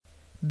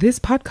This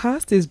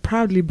podcast is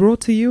proudly brought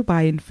to you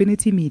by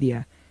Infinity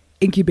Media,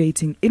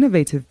 incubating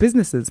innovative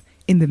businesses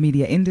in the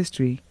media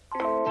industry.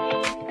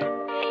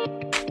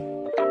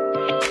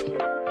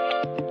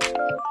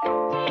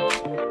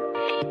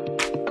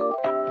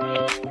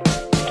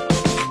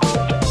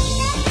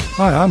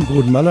 Hi, I'm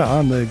Gordon Muller.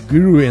 I'm the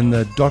guru in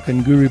the Doc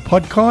and Guru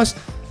podcast.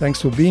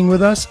 Thanks for being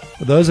with us.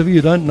 For those of you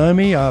who don't know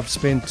me, I've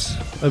spent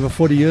over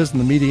 40 years in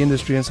the media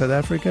industry in South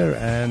Africa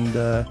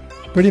and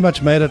pretty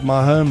much made it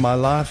my home, my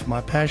life,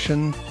 my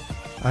passion.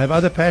 I have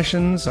other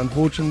passions.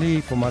 Unfortunately,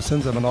 for my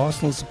sins, I'm an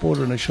Arsenal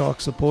supporter and a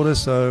Sharks supporter,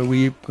 so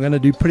we're going to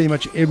do pretty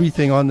much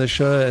everything on the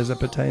show as it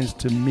pertains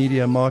to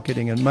media,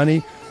 marketing and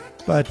money,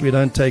 but we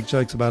don't take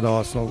jokes about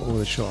Arsenal or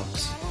the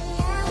Sharks.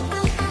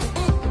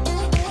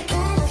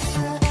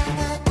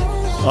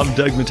 I'm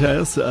Doug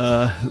Mateus,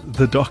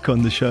 the doc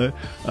on the show.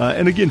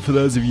 And again, for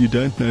those of you who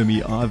don't know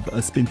me,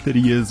 I've spent 30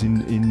 years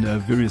in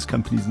various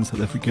companies in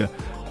South Africa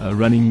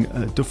running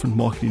different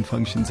marketing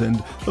functions.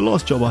 And the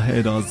last job I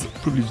had, I was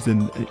privileged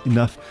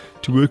enough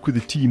to work with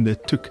a team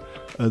that took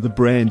the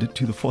brand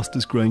to the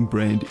fastest growing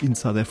brand in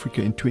South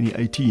Africa in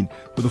 2018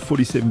 with a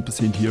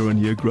 47%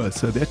 year-on-year growth.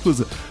 So that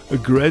was a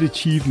great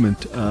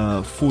achievement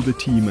for the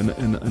team,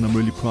 and I'm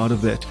really proud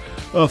of that.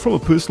 From a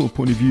personal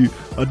point of view,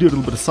 I do a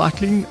little bit of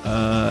cycling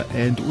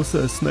and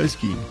also snow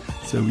skiing,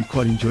 so we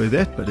quite enjoy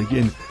that. But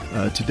again,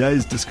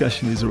 today's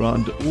discussion is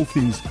around all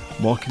things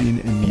marketing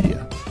and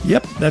media.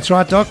 Yep, that's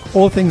right, Doc.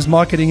 All things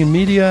marketing and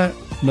media.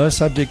 No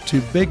subject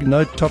too big,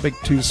 no topic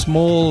too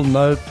small,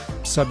 no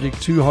subject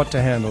too hot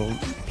to handle.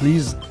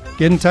 Please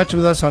get in touch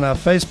with us on our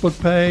Facebook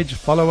page,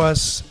 follow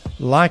us,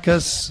 like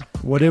us,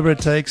 whatever it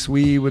takes.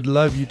 We would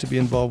love you to be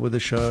involved with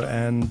the show,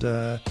 and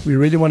we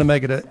really want to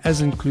make it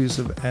as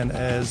inclusive and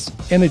as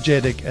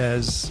energetic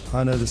as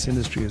I know this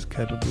industry is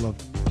capable of.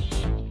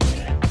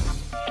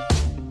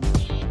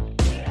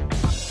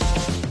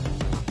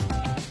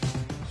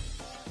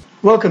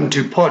 Welcome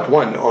to part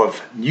one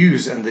of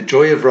News and the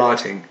Joy of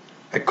Writing,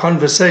 a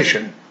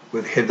conversation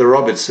with Heather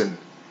Robertson.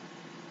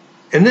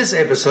 In this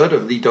episode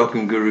of the Doc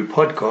and Guru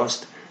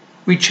podcast,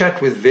 we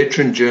chat with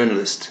veteran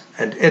journalist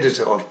and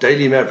editor of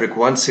Daily Maverick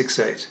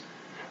 168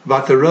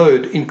 about the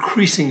road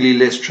increasingly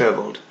less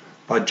travelled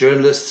by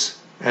journalists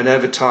and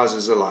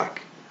advertisers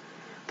alike,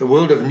 the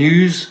world of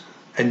news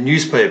and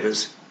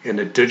newspapers in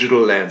a digital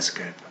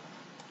landscape.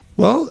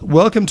 Well,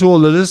 welcome to all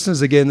the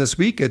listeners again this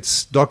week.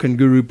 It's Doc and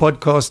Guru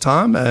podcast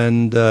time,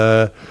 and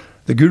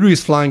the Guru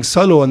is flying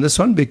solo on this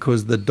one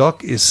because the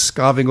Doc is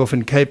scarving off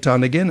in Cape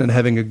Town again and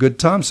having a good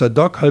time. So,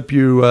 Doc, hope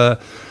you're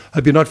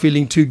not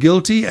feeling too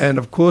guilty. And,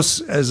 of course,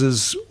 as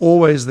is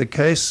always the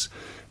case,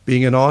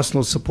 being an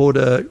Arsenal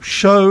supporter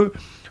show,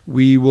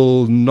 we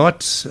will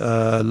not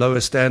lower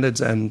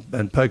standards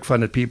and poke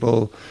fun at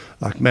people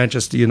like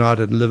Manchester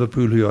United and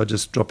Liverpool who are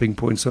just dropping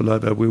points all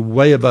over. We're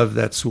way above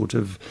that sort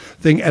of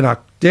thing. And I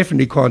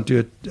definitely can't do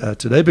it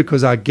today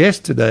because our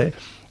guest today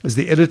is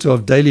the editor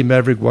of Daily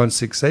Maverick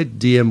 168,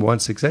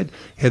 DM168,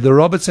 Heather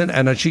Robertson,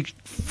 and she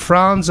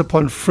frowns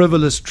upon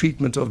frivolous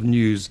treatment of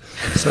news.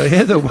 So,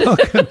 Heather,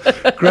 welcome.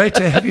 Great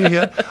to have you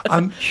here.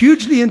 I'm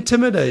hugely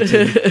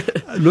intimidated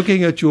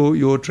looking at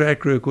your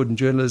track record in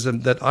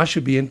journalism that I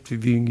should be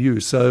interviewing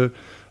you. So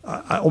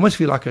I almost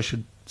feel like I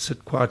should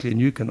sit quietly and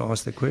you can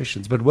ask the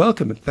questions. But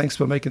welcome and thanks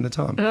for making the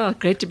time. Oh,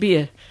 great to be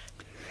here.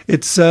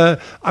 It's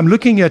I'm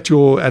looking at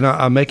your, and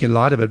I'm making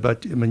light of it,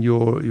 but I mean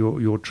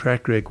your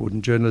track record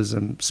in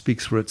journalism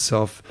speaks for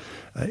itself.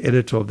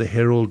 Editor of the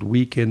Herald,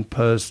 Weekend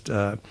Post,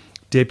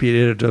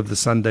 deputy editor of the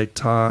Sunday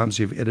Times.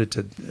 You've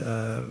edited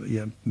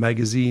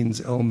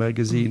magazines, Elle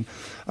magazine.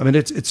 I mean,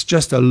 it's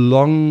just a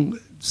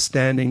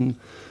long-standing,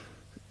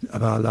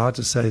 am I allowed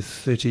to say,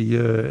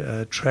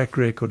 30-year track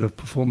record of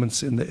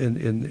performance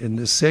in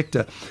this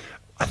sector.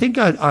 I think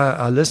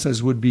our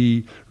listeners would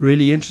be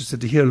really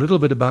interested to hear a little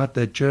bit about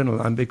that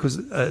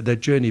that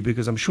journey,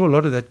 because I'm sure a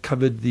lot of that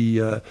covered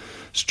the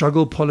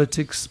struggle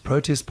politics,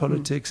 protest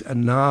politics,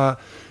 and now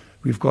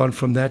we've gone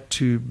from that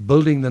to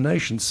building the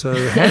nation. So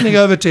handing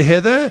over to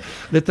Heather,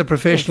 let the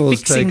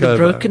professionals take over. Fixing the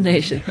broken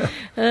nation.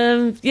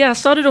 I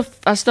started off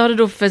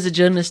as a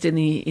journalist in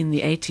the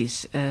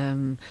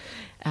 80s.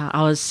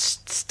 I was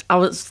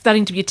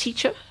studying to be a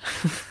teacher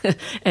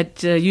at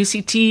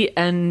UCT,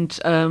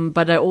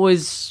 but I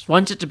always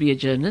wanted to be a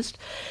journalist.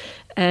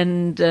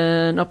 And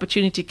an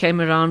opportunity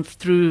came around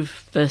through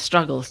the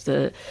struggles.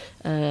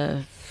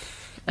 A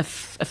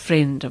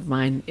friend of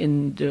mine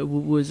who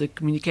was a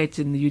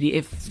communicator in the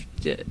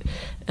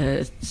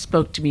UDF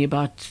spoke to me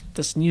about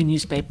this new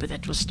newspaper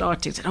that was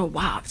starting. Said, "Oh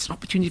wow, it's an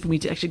opportunity for me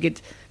to actually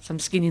get some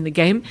skin in the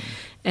game,"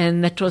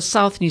 and that was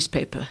South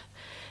newspaper.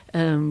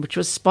 Which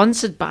was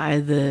sponsored by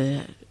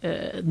the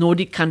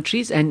Nordic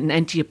countries and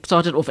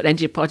started off an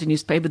anti-apartheid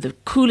newspaper. The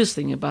coolest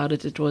thing about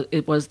it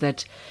was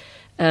that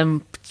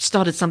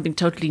started something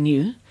totally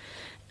new.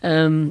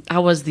 I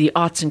was the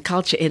arts and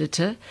culture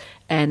editor,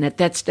 and at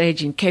that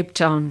stage in Cape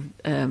Town,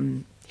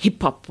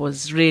 hip hop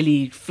was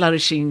really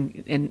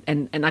flourishing,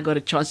 and I got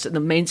a chance. The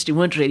mainstream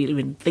weren't really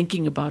even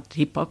thinking about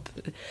hip hop.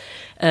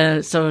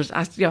 So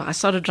I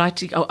started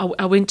writing.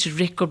 I went to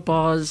record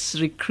bars,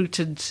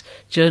 recruited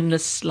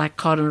journalists like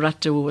Karen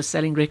Rutter, who was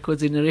selling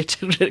records in a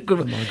record.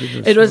 Oh my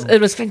goodness! It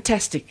was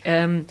fantastic.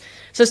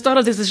 So it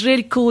started as this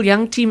really cool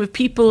young team of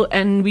people,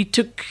 and we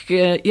took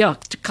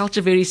to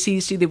culture very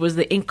seriously. There was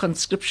the Ink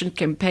conscription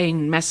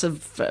campaign,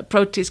 massive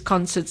protest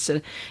concerts,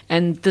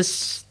 and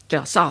this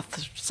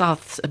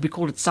South, we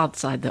called it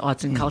Southside, the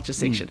arts and culture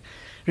section,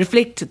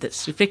 reflected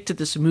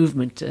this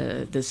movement,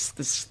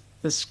 this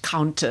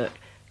counter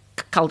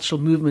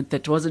cultural movement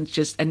that wasn't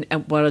just, and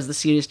whereas the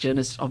serious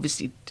journalists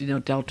obviously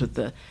dealt with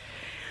the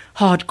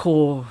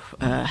hardcore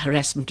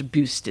harassment,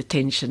 abuse,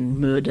 detention,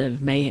 murder,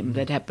 mayhem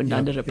that happened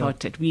under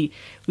apartheid. We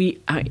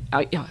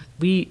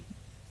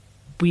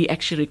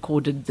actually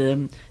recorded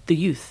the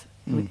youth.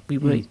 We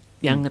were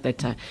young at that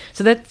time,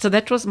 so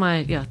that was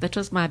my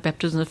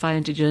baptism of fire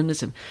into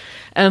journalism.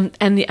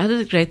 And the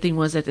other great thing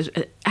was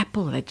that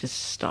Apple had just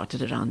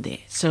started around there.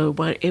 So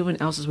while everyone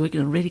else was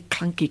working on really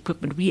clunky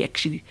equipment, we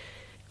actually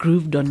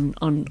grooved on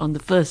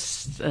the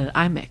first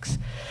iMacs.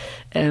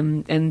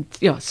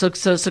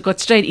 So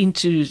got straight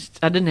into.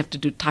 I didn't have to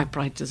do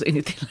typewriters or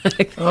anything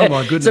like that. Oh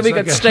my goodness! So we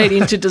got straight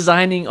into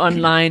designing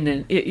online,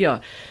 and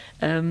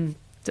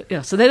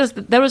So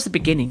that was the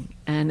beginning,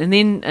 and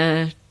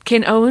then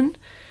Ken Owen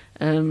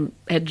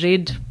had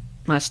read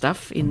my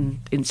stuff in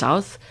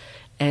South,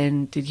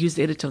 and he used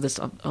the editor of this,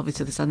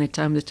 obviously the Sunday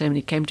Times at the time, and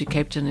he came to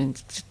Cape Town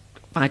and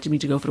invited me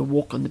to go for a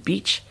walk on the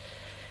beach,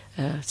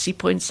 Sea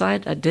Point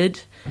side. I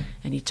did,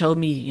 and he told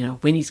me,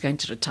 when he's going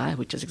to retire,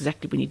 which is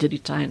exactly when he did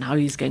retire, and how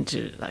he's going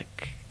to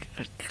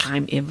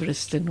climb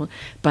Everest and all.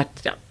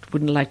 But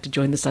wouldn't like to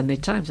join the Sunday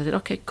Times. I said,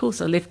 okay, cool.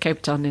 So I left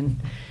Cape Town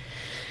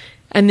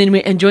and then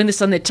we joined the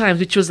Sunday Times,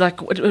 which was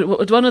like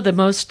one of the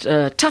most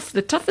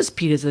the toughest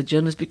periods as a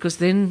journalist, because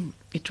then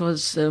it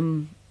was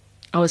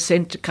I was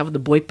sent to cover the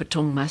Boy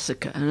Patong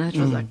massacre, and that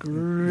was like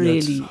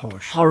really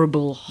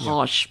horrible,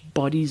 harsh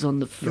bodies on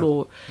the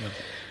floor.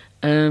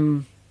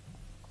 And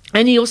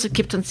he also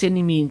kept on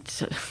sending me.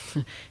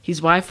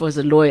 His wife was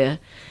a lawyer,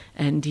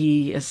 and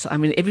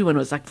everyone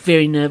was like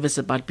very nervous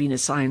about being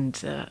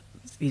assigned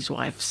his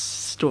wife's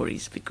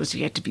stories, because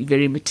you had to be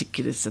very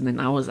meticulous. And then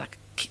I was like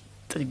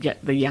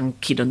the young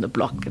kid on the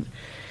block, and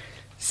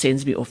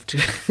sends me off to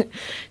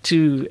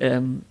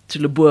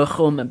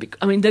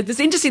Leboegoum. This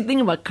interesting thing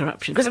about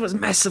corruption, because there was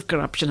massive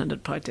corruption under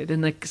apartheid,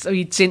 and so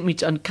he sent me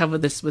to uncover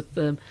this with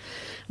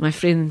my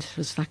friend,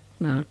 was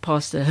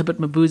Pastor Herbert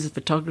Mabuza,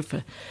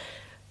 photographer.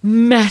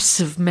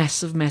 Massive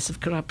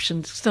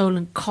corruption,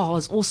 stolen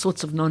cars, all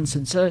sorts of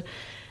nonsense. So,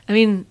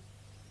 having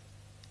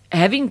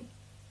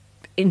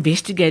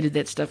investigated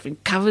that stuff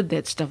and covered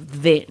that stuff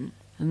then,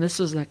 and this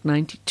was like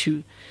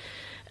 92.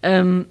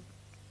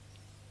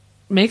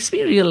 Makes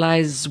me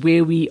realize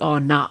where we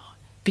are now,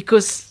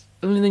 because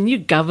the new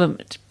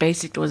government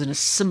basically was an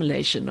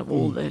assimilation of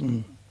all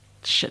the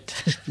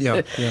shit,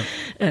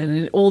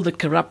 and all the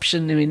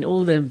corruption.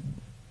 All the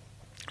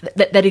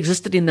that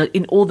existed in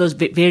all those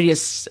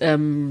various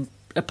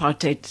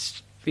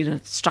apartheid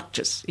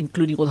structures,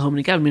 including all the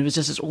Homeland government. It was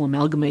just all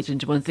amalgamated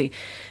into one thing,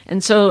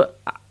 and so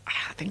I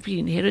think we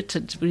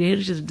inherited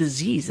a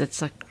disease that's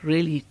like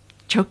really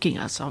choking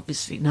us,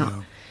 obviously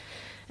now.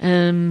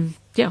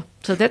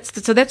 So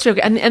that's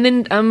okay. And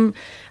then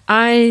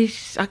I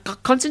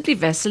constantly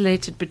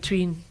vacillated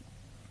between.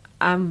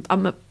 I'm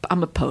a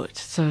poet,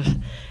 so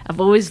I've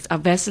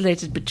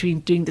vacillated between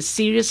doing the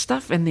serious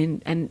stuff and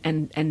then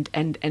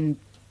and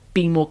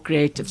being more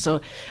creative.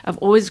 So I've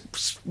always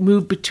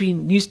moved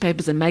between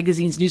newspapers and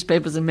magazines.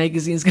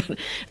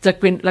 It's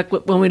like when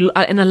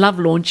and I love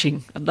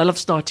launching. I love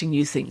starting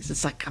new things.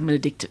 It's like I'm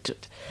addicted to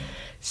it.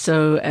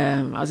 So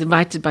I was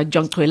invited by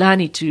John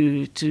Koilani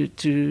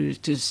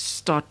to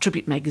start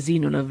Tribute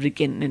magazine all over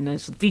again, and I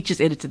was the features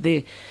editor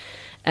there.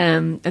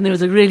 And there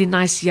was a really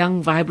nice,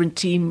 young, vibrant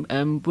team.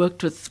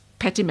 Worked with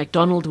Patty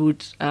MacDonald, who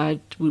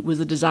was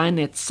a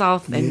designer at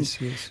South and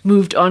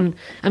moved on.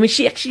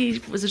 She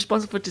actually was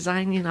responsible for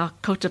designing our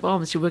coat of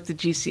arms. She worked at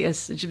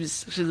GCS. And she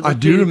was I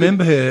do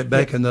remember her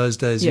back in those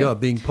days,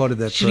 being part of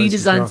that She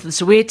process. redesigned the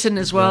Sowetan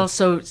as well.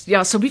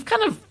 Yeah. So we've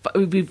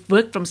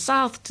worked from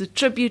South to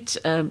Tribute,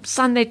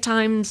 Sunday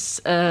Times,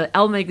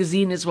 Elle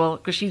Magazine as well,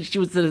 because she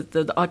was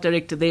the art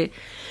director there.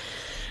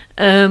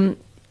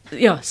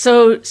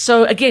 So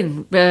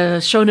again,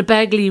 Shona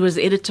Bagley was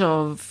the editor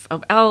of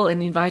Elle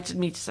and invited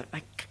me to say,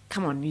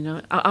 come on,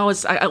 I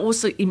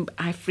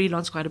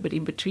freelance quite a bit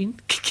in between.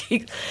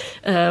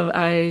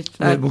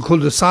 We'll call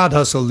it a side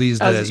hustle these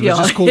days.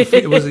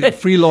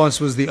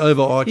 Freelance was the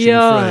overarching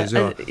phrase.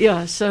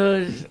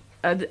 So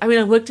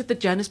I worked at the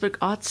Johannesburg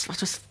Arts.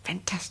 It was a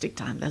fantastic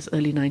time. That was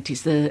early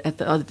 90s. At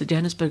the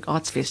Johannesburg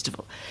Arts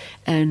Festival,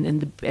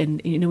 and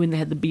when they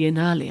had the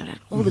Biennale,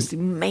 all this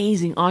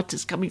amazing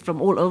artists coming from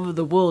all over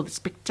the world,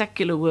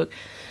 spectacular work.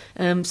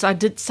 So I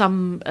did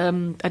some.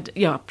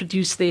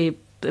 Produced the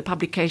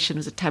publication. It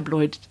was a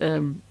tabloid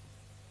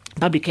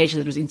publication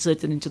that was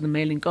inserted into the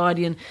Mail and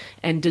Guardian,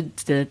 and did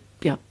the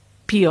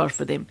PR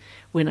for them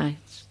when I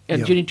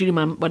during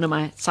one of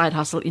my side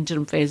hustle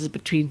interim phases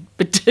between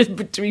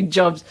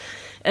jobs,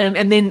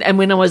 and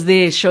when I was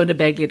there, Shona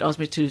Bagley had asked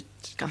me to.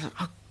 I was like,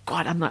 oh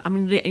God, I'm not. I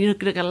mean,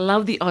 I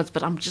love the arts,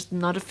 but I'm just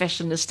not a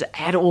fashionista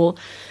at all.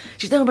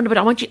 She said, no, but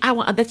I want you.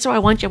 That's how I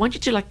want you. I want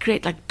you to like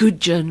create like good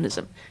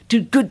journalism,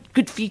 do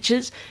good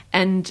features,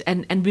 and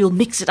we'll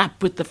mix it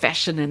up with the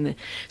fashion. And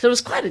so it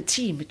was quite a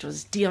team. It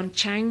was Dion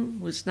Chang,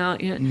 who's now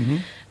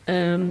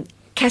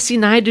Cassie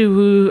Naidu,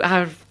 who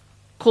I've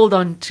called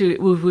on to,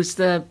 who's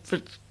the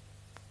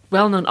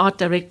well-known art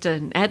director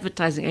and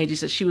advertising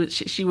agency. So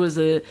she was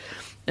a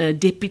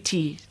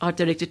deputy art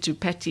director to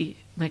Patty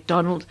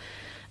McDonald.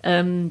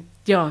 Brendan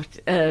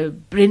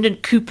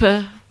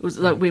Cooper was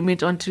like, we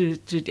went on to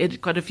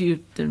edit quite a few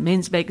the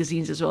men's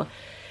magazines as well,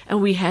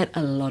 and we had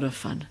a lot of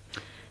fun.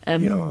 I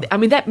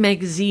mean, that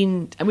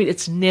magazine, I mean,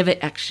 it's never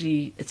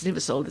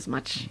sold as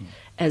much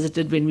as it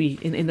did when we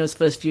in those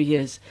first few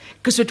years,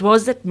 because it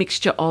was that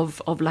mixture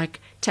of like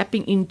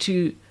tapping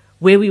into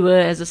where we were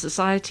as a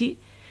society,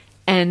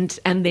 and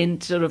then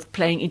sort of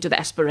playing into the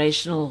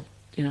aspirational,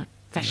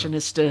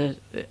 fashionista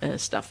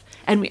stuff,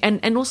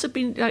 and also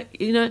being like,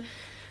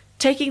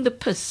 taking the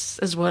piss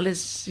as well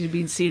as you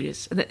being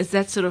serious. And is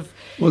that sort of...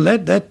 Well,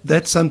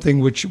 that's something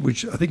which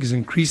I think is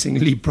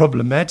increasingly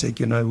problematic.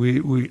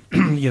 We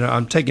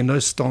I'm taking no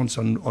stance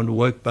on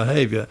work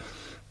behavior,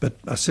 but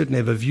I certainly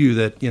have a view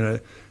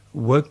that,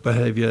 work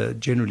behavior,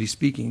 generally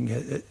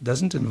speaking,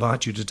 doesn't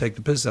invite you to take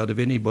the piss out of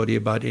anybody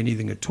about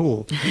anything at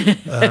all.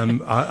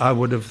 I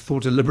would have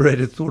thought a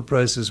liberated thought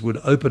process would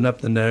open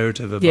up the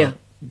narrative about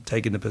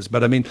taking the piss.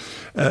 But I mean,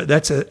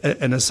 that's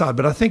an aside.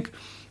 But I think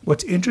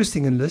what's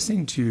interesting in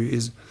listening to you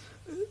is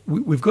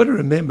we've got to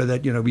remember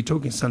that, we're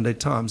talking Sunday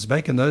Times.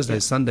 Back in those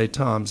days, Sunday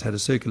Times had a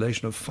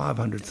circulation of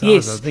 500,000.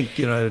 Yes. I think,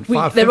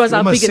 that was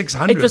almost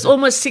 600. It was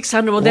almost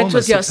 600. Well, that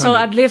was, 600. So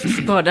I'd left,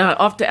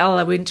 after Al,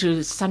 I went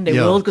to Sunday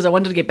World because I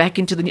wanted to get back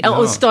into the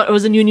it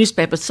was a new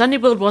newspaper. Sunday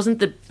World wasn't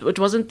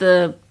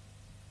the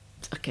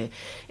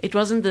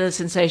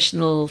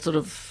sensational sort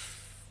of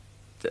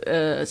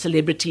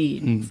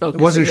celebrity focus.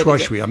 It wasn't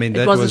Shwashwi. I mean,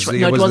 it was the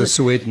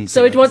Sowetan.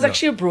 So it was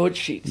actually a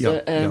broadsheet.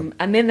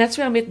 And then that's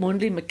where I met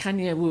Mondli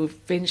Makanya, who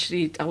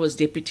eventually I was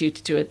deputy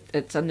to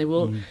at Sunday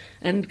World,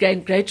 and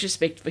gained great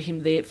respect for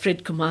him there.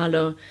 Fred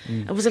Kumalo.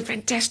 It was a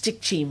fantastic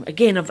team.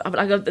 Again, and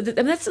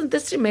that's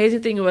the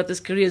amazing thing about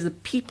this career is the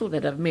people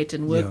that I've met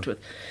and worked with.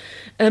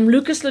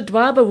 Lucas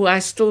Ledwaba, who I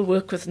still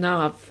work with now,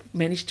 I've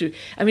managed to.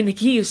 I mean,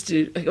 he used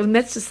to. And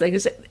that's the thing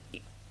is,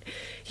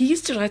 he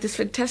used to write this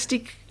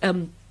fantastic.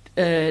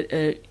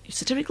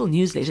 Satirical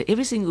newsletter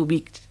every single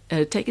week,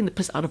 taking the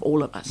piss out of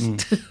all of us,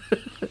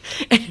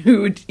 and he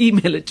would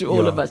email it to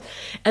all of us.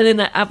 And then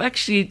I've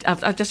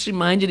just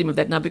reminded him of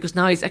that now, because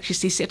now he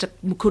set up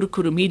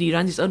Mukuru Media. He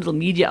runs his own little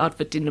media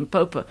outfit in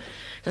Limpopo.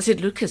 So I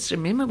said, Lucas,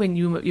 remember when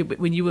you were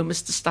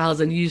Mr.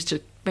 Styles and you used to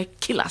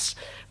kill us,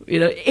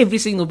 every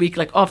single week,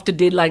 like after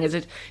deadline? I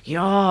said,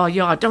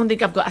 I don't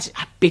think I've got. I said,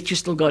 I bet you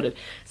still got it.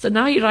 So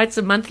now he writes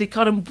a monthly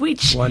column,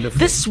 which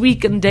this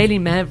week in Daily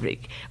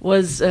Maverick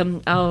was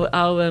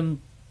our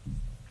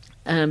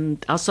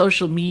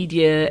social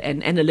media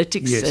and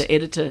analytics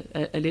editor,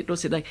 Aletlo,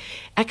 said like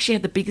actually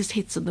had the biggest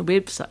hits on the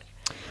website.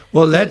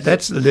 Well,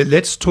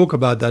 let's talk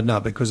about that now,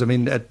 because I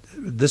mean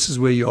this is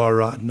where you are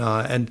right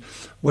now, and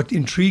what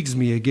intrigues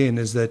me again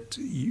is that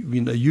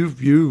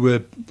you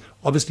were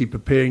obviously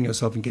preparing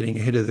yourself and getting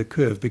ahead of the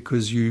curve,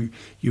 because you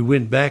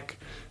went back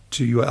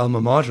to your alma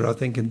mater, I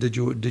think, and did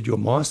your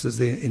masters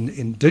there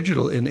in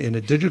digital in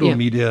a digital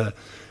media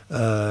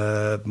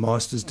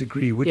master's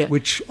degree,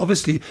 which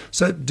obviously.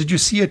 So, did you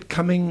see it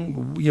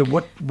coming?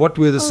 What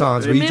were the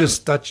signs? Were you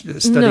just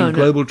studying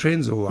global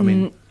trends, or I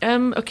mean?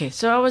 Okay,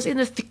 so I was in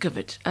the thick of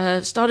it.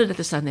 Started at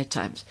the Sunday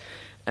Times.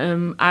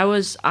 I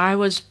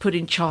was put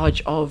in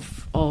charge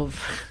of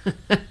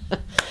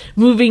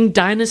moving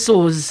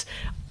dinosaurs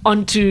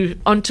onto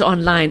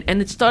online,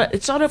 and it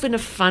started off in a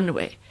fun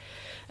way.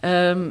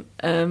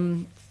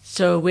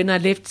 So when I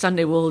left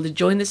Sunday World, I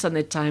joined the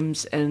Sunday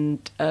Times,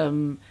 and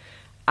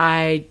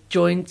I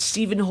joined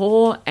Stephen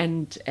Hoare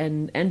and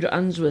Andrew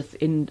Unsworth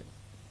in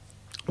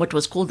what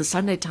was called the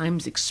Sunday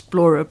Times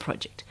Explorer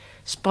Project,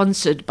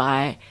 sponsored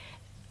by,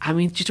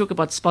 you talk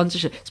about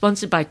sponsorship,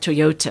 sponsored by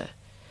Toyota,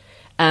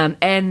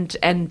 and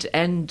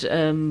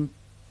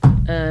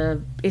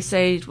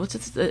SA, what's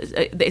it,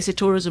 the SA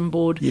Tourism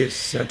Board. Yes,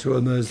 SATO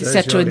in those days.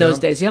 SATO in those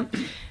days, yeah.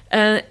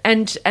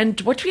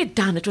 And what we had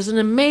done, it was an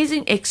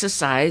amazing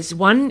exercise.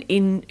 One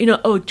in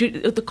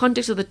the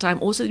context of the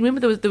time. Also,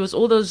 remember there was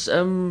all those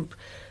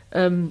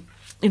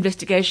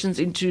investigations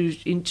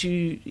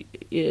into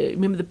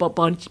remember the Bob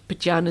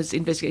Patiana's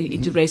investigation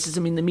into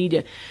racism in the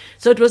media.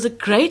 So it was a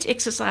great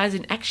exercise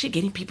in actually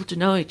getting people to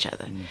know each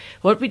other.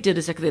 What we did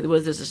is there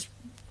was this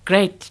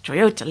great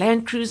Toyota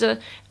Land Cruiser,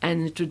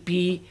 and it would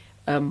be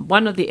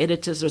one of the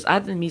editors was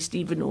either me,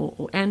 Stephen,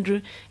 or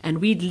Andrew, and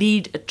we'd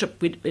lead a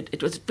trip.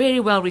 It was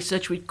very well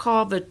researched. We'd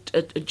carve a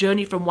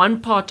journey from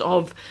one part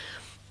of,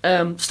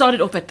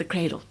 started off at the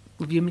cradle,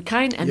 of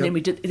humankind, and then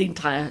we did the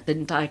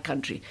entire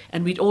country,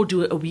 and we'd all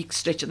do a week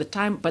stretch at the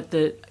time. But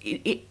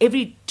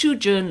every 2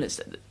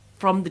 journalists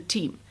from the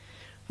team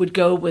would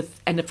go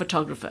with, and a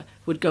photographer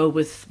would go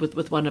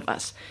with one of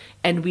us,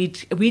 and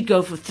we'd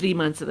go for 3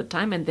 months at a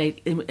time, and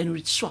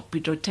we'd swap,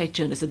 we'd rotate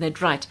journalists, and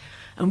they'd write,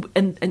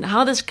 and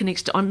how this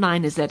connects to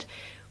online is that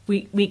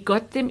we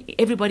got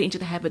everybody into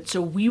the habit.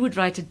 So we would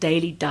write a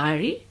daily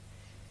diary,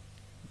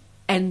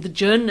 and the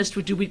journalist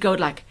we'd go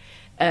like,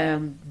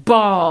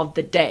 bar of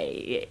the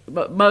day,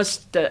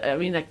 most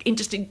like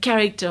interesting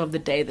character of the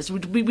day.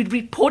 We would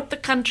report the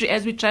country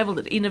as we traveled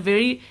it in a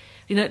very,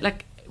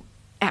 like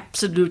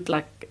absolute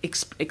like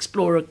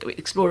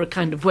explorer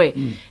kind of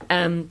way.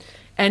 And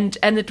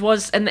it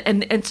was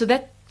and so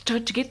that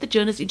tried to get the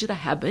journalists into the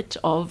habit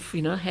of,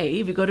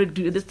 hey, we've got to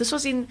do this. This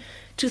was in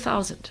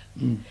 2000.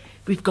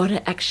 We've got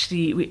to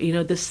actually,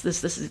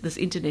 this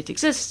internet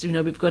exists.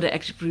 We've got to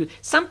actually.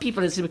 Some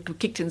people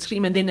kicked and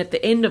screamed, and then at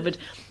the end of it,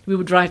 we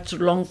would write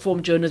sort of long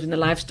form journalism in the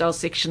lifestyle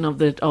section of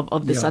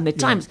the Sunday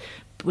Times,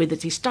 whether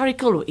it's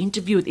historical or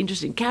interview with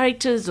interesting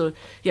characters, or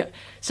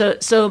So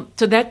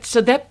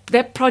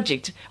that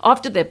project.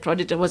 After that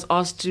project, I was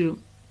asked to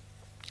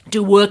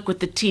work with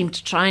the team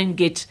to try and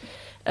get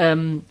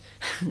the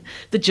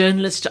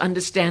journalists to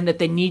understand that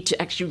they need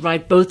to actually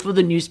write both for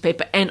the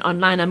newspaper and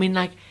online. I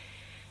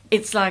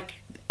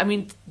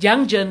mean,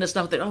 young journalists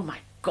now that, oh my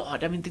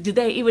God, do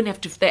they even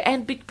have to?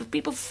 And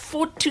people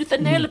fought tooth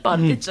and nail about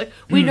it. It's like,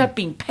 we're not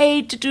being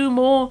paid to do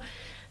more.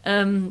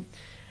 So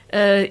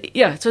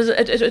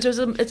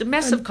it's a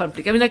massive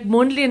conflict.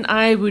 Mondli and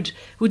I would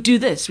do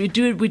this. We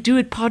do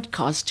a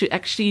podcast to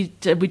actually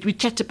we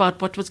chat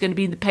about what was going to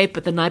be in the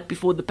paper the night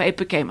before the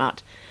paper came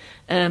out.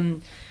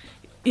 So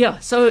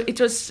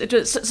it was.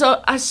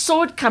 So I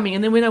saw it coming,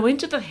 and then when I went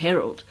to the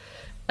Herald,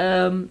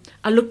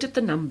 I looked at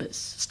the numbers.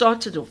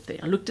 Started off there.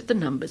 I looked at the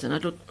numbers, and I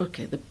thought,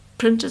 okay, the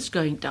printer's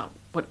going down.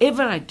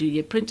 Whatever I do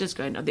here, printer's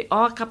going down. There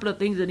are a couple of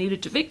things I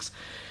needed to fix,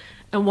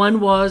 and one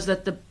was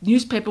that the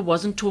newspaper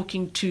wasn't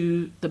talking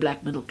to the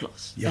black middle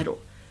class at all.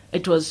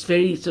 It was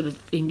very sort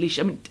of English.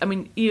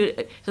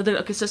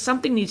 So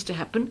something needs to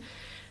happen.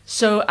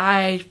 So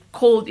I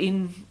called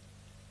in,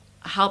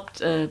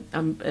 helped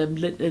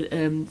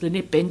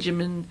Lynette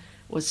Benjamin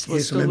was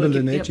still working.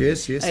 Lynette,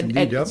 yes,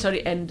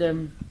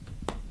 and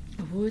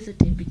who was the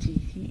deputy?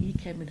 He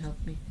came and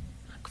helped me.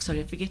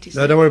 Sorry, I forget his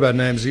name. No, don't worry about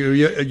names.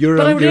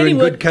 You're in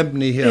good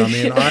company here.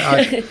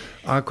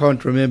 I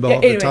can't remember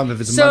half the time if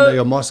it's Monday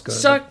or Moscow.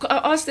 So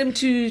I asked them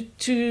to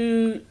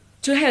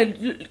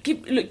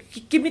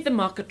give me the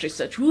market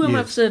research. Who am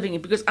I serving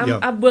in? Because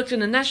I've worked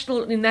in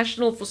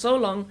national for so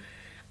long.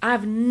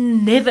 I've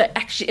never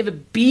actually ever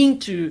been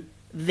to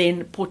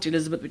then Port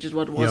Elizabeth, which is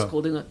what it was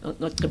called,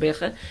 not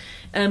Gqeberha.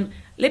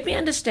 Let me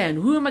understand,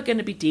 who am I going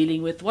to be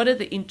dealing with? What are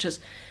the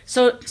interests?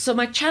 So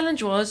my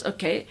challenge was,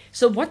 okay,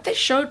 so what they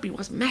showed me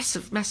was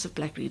massive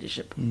black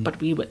readership, but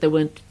they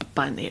weren't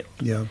buying the Herald.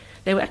 Yeah.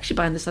 They were actually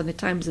buying the Sunday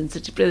Times and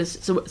City Press.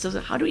 So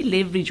how do we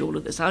leverage all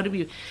of this? How do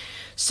we?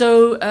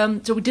 So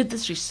we did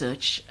this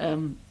research.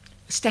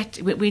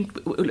 We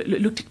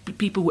looked at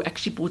people who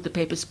actually bought the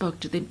paper, spoke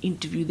to them,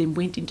 interviewed them,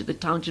 went into the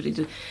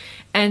township,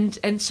 and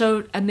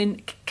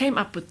then came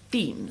up with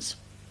themes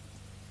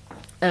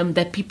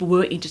that people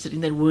were interested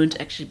in that weren't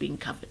actually being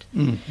covered.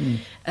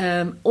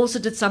 Also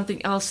did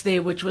something else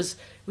there, which was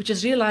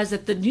realized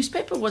that the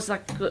newspaper was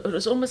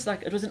almost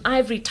like it was an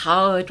ivory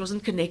tower. It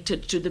wasn't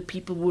connected to the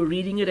people who were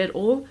reading it at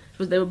all.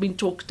 They were being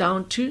talked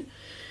down to.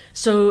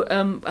 So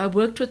I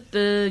worked with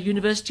the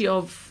University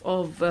of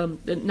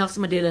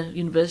Nelson Mandela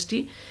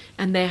University,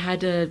 and they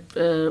had a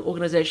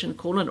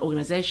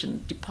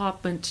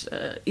department,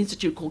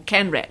 institute called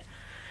CANRAD,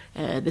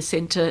 the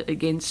Center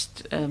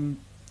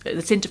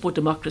for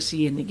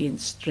Democracy and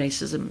Against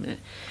Racism,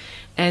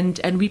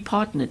 and we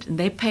partnered, and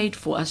they paid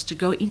for us to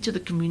go into the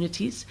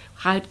communities,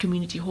 hired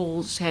community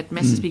halls, had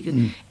massive speakers,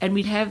 and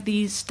we'd have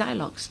these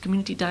dialogues,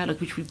 community dialogue,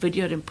 which we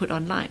videoed and put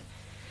online.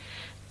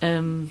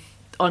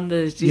 On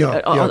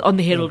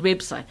the Herald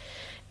website.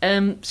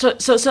 So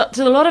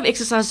a lot of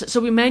exercise. So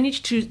we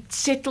managed to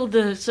settle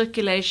the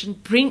circulation,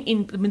 bring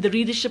in, the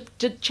readership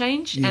did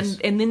change, and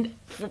then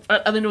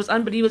it was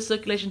unbelievable,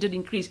 circulation did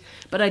increase.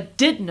 But I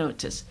did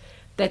notice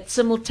that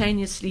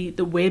simultaneously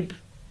the web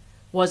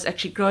was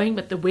actually growing,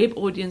 but the web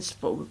audience,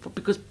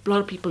 because a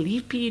lot of people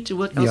leave PE to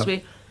work elsewhere,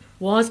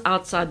 was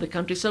outside the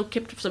country. So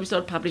we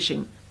started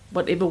publishing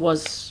whatever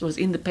was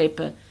in the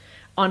paper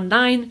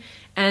online,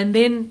 and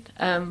then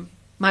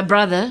my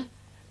brother,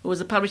 who was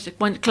a publisher,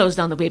 wanted to close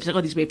down the website.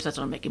 Oh, these websites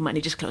aren't making money,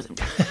 just close them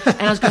down.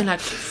 And I was going like,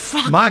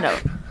 fuck,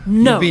 Mike,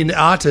 no. You've been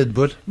outed,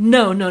 but...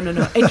 No.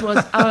 It was,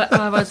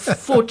 I was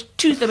fought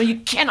tooth. You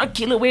cannot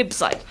kill a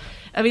website.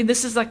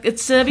 This is like,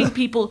 it's serving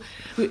people.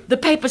 The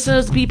paper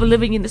serves people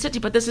living in the city,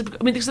 but so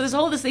there's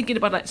all this thinking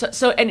about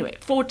so anyway,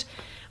 fought,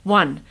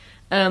 won.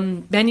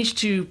 Managed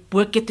to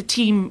get the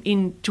team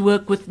in to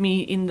work with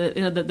me in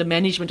the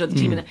management of the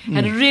team, and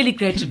had a really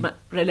great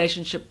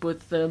relationship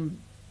with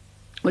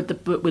with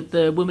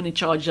the women in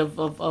charge of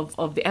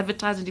the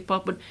advertising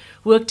department,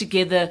 worked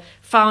together,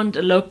 found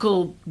a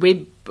local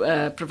web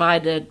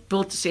provider,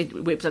 built a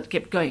website,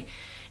 kept going.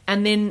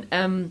 And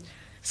then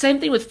same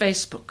thing with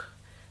Facebook.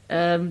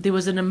 There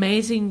was an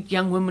amazing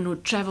young woman who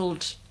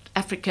traveled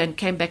Africa and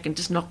came back and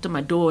just knocked on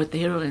my door at the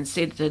Herald and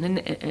said, her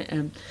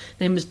name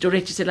is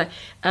Dorette. She said, like,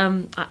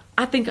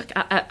 I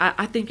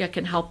think I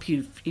can help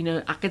you. You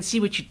know, I can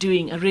see what you're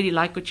doing. I really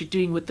like what you're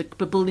doing with the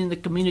building the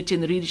community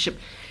and the readership.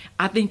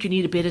 I think you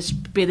need a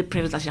better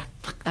presence. I said,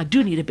 I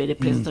do need a better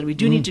presence. We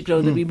do need to grow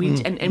and we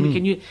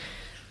can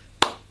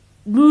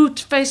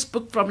moved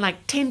Facebook from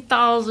like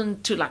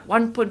 10,000 to like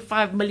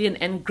 1.5 million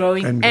and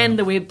growing, and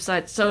the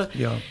website.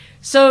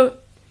 So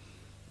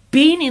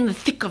being in the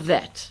thick of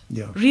that,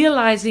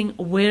 realizing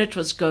where it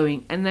was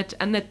going, and that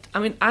I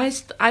mean,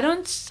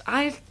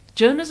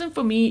 journalism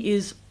for me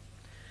is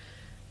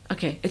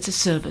okay. It's a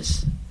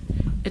service.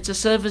 It's a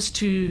service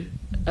to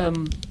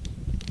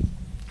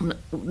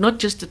not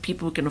just the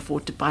people who can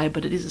afford to buy,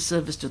 but it is a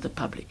service to the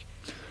public.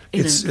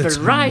 In a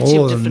variety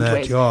of different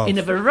ways. Yeah. In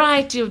a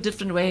variety of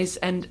different ways,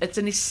 and it's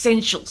an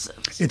essential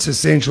service. It's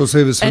essential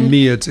service for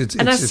me. It's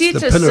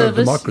the pillar of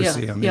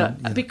democracy.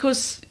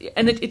 Because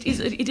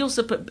it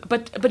also,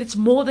 but it's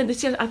more than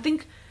this. I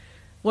think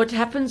what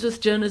happens with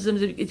journalism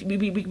is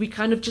we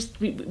kind of just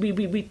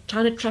we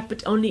trying to trap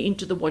it only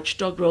into the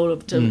watchdog role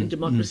of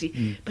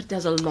democracy, but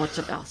there's a lot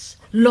of else,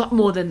 lot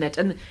more than that,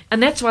 and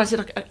that's why I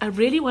said I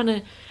really want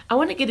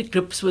to get to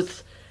grips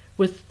with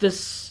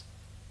this.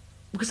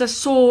 Because I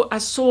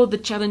saw the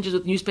challenges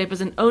with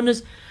newspapers and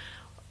owners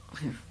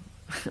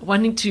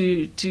wanting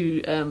to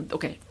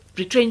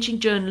retrenching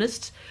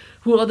journalists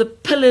who are the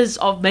pillars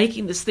of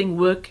making this thing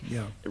work.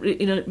 Yeah.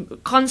 You know,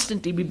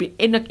 constantly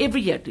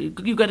every year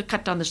you've got to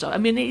cut down the staff. I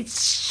mean, it's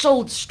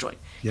soul destroying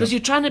because you're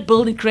trying to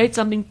build and create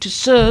something to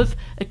serve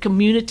a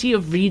community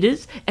of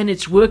readers, and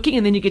it's working,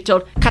 and then you get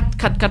told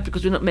cut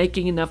because we're not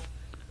making enough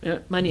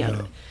money out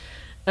of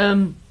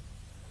it.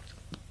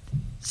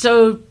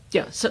 So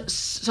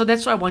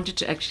that's why I wanted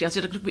to I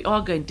said, look, we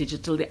are going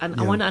digital, and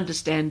I want to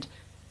understand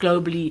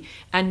globally.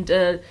 And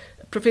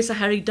Professor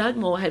Harry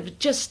Dugmore had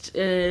just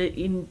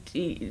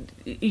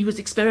he was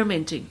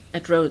experimenting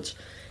at Rhodes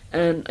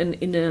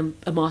in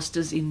a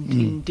master's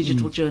in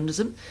digital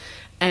journalism,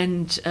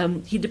 and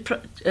he we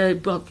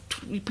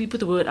put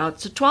the word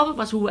out. So 12 of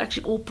us who were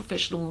actually all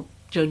professional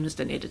journalists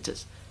and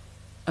editors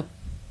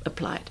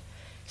applied.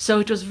 So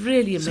it was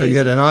really amazing. So you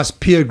had a nice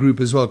peer group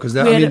as well, because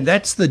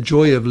that's the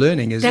joy of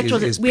learning is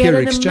peer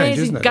exchange,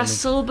 isn't it? Gus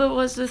Silber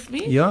was with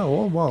me. Yeah,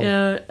 oh wow.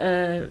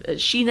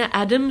 Sheena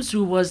Adams,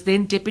 who was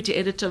then deputy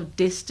editor of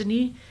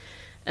Destiny.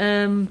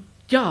 So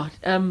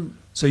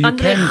you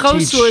Andre can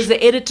Gous, teach. who was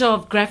the editor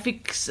of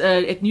graphics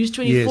at News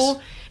 24. Yes.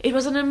 It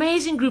was an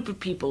amazing group of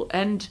people,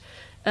 and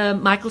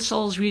Michael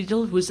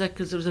Solz-Riedel, who was a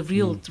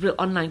real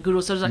online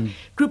guru. So it was like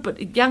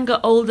group, younger,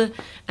 older,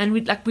 and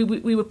we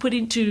were put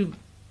into.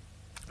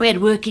 We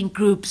had working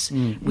groups.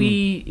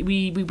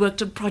 We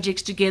worked on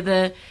projects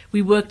together.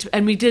 We worked,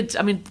 and we did.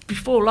 I mean,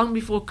 long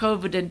before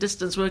COVID and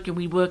distance working,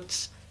 we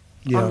worked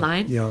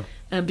online. Yeah.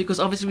 Because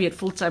obviously we had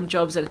full-time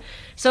jobs, and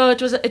so it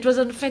was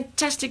a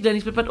fantastic learning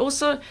experience. But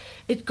also,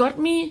 it got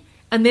me.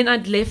 And then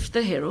I'd left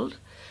the Herald.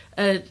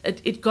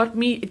 It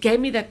gave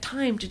me that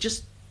time to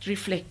just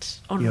reflect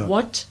on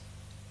what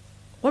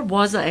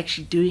was I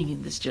actually doing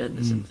in this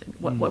journalism thing.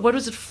 What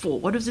was it for?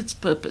 What was its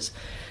purpose?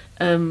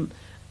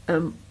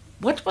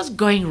 What was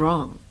going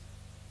wrong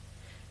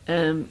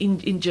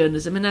in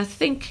journalism? And I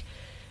think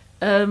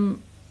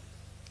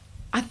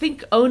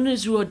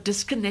owners who are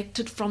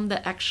disconnected from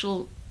the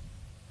actual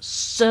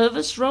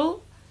service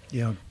role,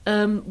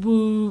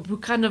 who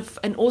kind of,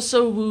 and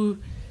also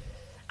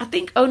I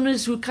think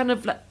owners who kind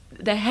of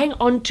they hang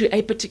on to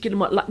a particular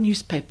like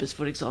newspapers,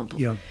 for example,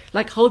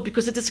 like hold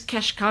because it is a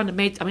cash cow and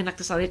made. I mean, like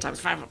the Sunday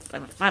Times,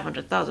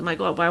 500,000. My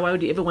God, why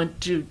would you ever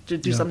want to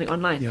do something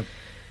online? Yeah.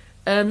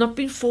 Not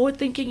being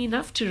forward-thinking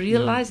enough to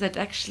realize that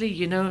actually,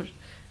 I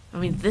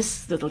mean,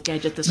 this little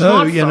gadget, the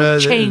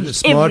smartphone changed everything. The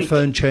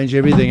smartphone changed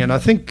everything. And I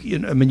think,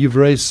 I mean, you've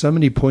raised so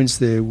many points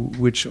there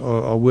which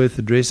are worth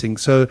addressing.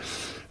 So,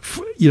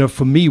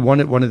 for me, one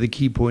of the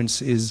key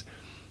points is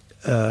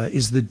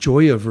the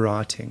joy of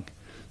writing.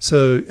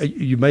 So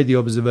you made the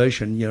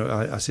observation,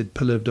 I said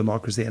pillar of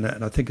democracy, and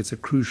I think it's a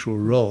crucial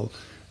role.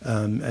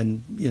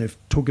 And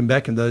talking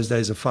back in those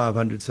days of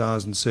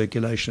 500,000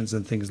 circulations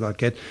and things like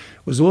that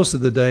was also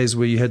the days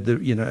where you had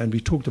and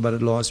we talked about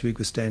it last week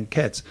with Stan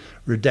Katz,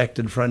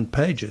 redacted front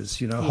pages.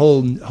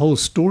 Whole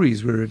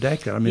stories were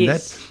redacted. I mean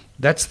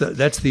that's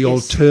the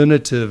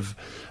alternative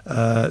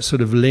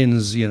sort of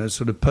lens,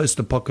 sort of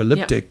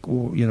post-apocalyptic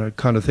or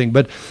kind of thing.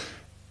 But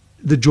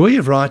the joy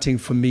of writing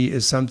for me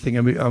is something,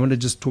 and I want to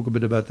just talk a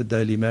bit about the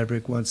Daily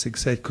Maverick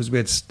 168, because we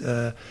had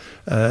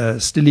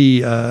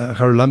Stili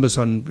Haralambis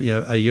on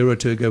a year or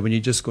two ago when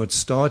you just got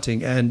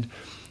starting. And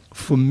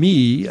for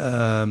me,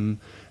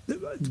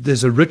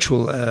 there's a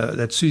ritual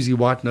that Susie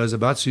White knows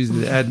about. Susie,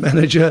 the ad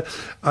manager.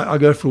 I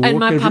go for a walk. And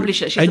my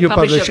publisher. She's and the your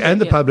publisher.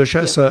 And the publisher.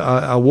 Yeah. So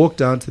I walk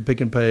down to the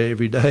Pick and Pay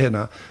every day, and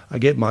I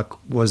get my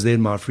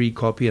free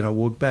copy, and I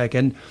walk back.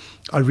 And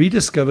I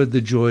rediscovered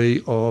the joy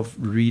of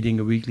reading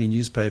a weekly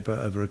newspaper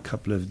over a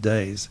couple of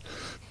days.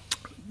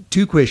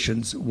 Two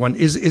questions. One,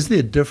 is there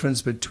a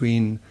difference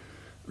between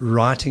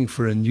writing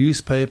for a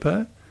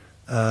newspaper,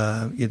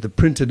 the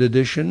printed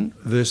edition,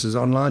 versus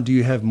online? Do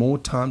you have more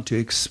time to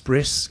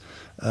express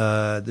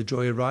the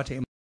joy of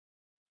writing?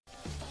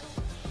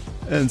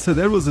 And so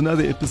that was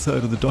another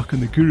episode of The Doc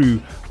and the Guru.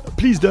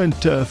 Please don't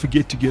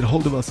forget to get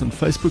hold of us on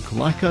Facebook,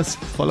 like us,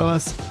 follow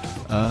us,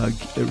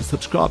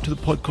 subscribe to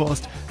the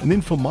podcast. And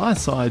then from my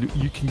side,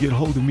 you can get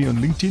hold of me on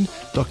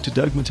LinkedIn, Dr.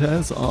 Doug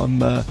Mataz. I'm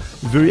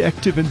very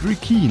active and very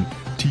keen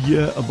to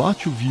hear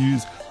about your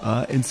views,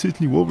 and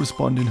certainly will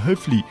respond, and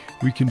hopefully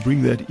we can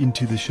bring that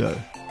into the show.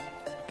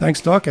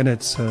 Thanks, Doc, and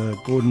it's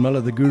Gordon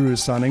Miller, the Guru,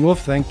 signing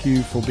off. Thank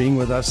you for being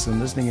with us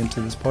and listening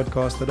into this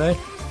podcast today.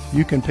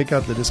 You can pick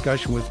up the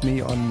discussion with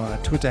me on my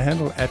Twitter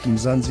handle,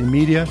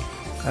 @MzanziMedia,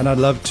 and I'd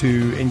love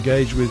to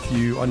engage with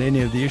you on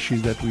any of the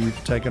issues that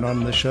we've taken on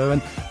in the show,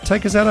 and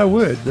take us at our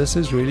word. This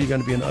is really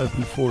going to be an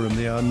open forum.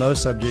 There are no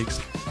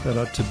subjects that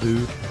are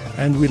taboo,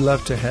 and we'd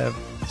love to have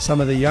some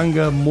of the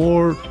younger,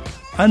 more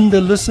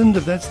under-listened,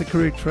 if that's the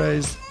correct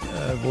phrase,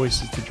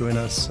 voices to join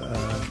us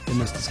in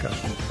this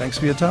discussion. Thanks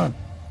for your time.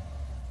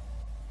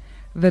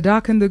 The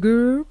Doc and the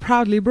Guru,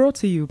 proudly brought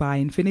to you by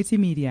Infinity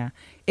Media,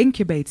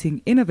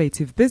 incubating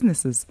innovative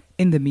businesses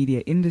in the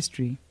media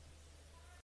industry.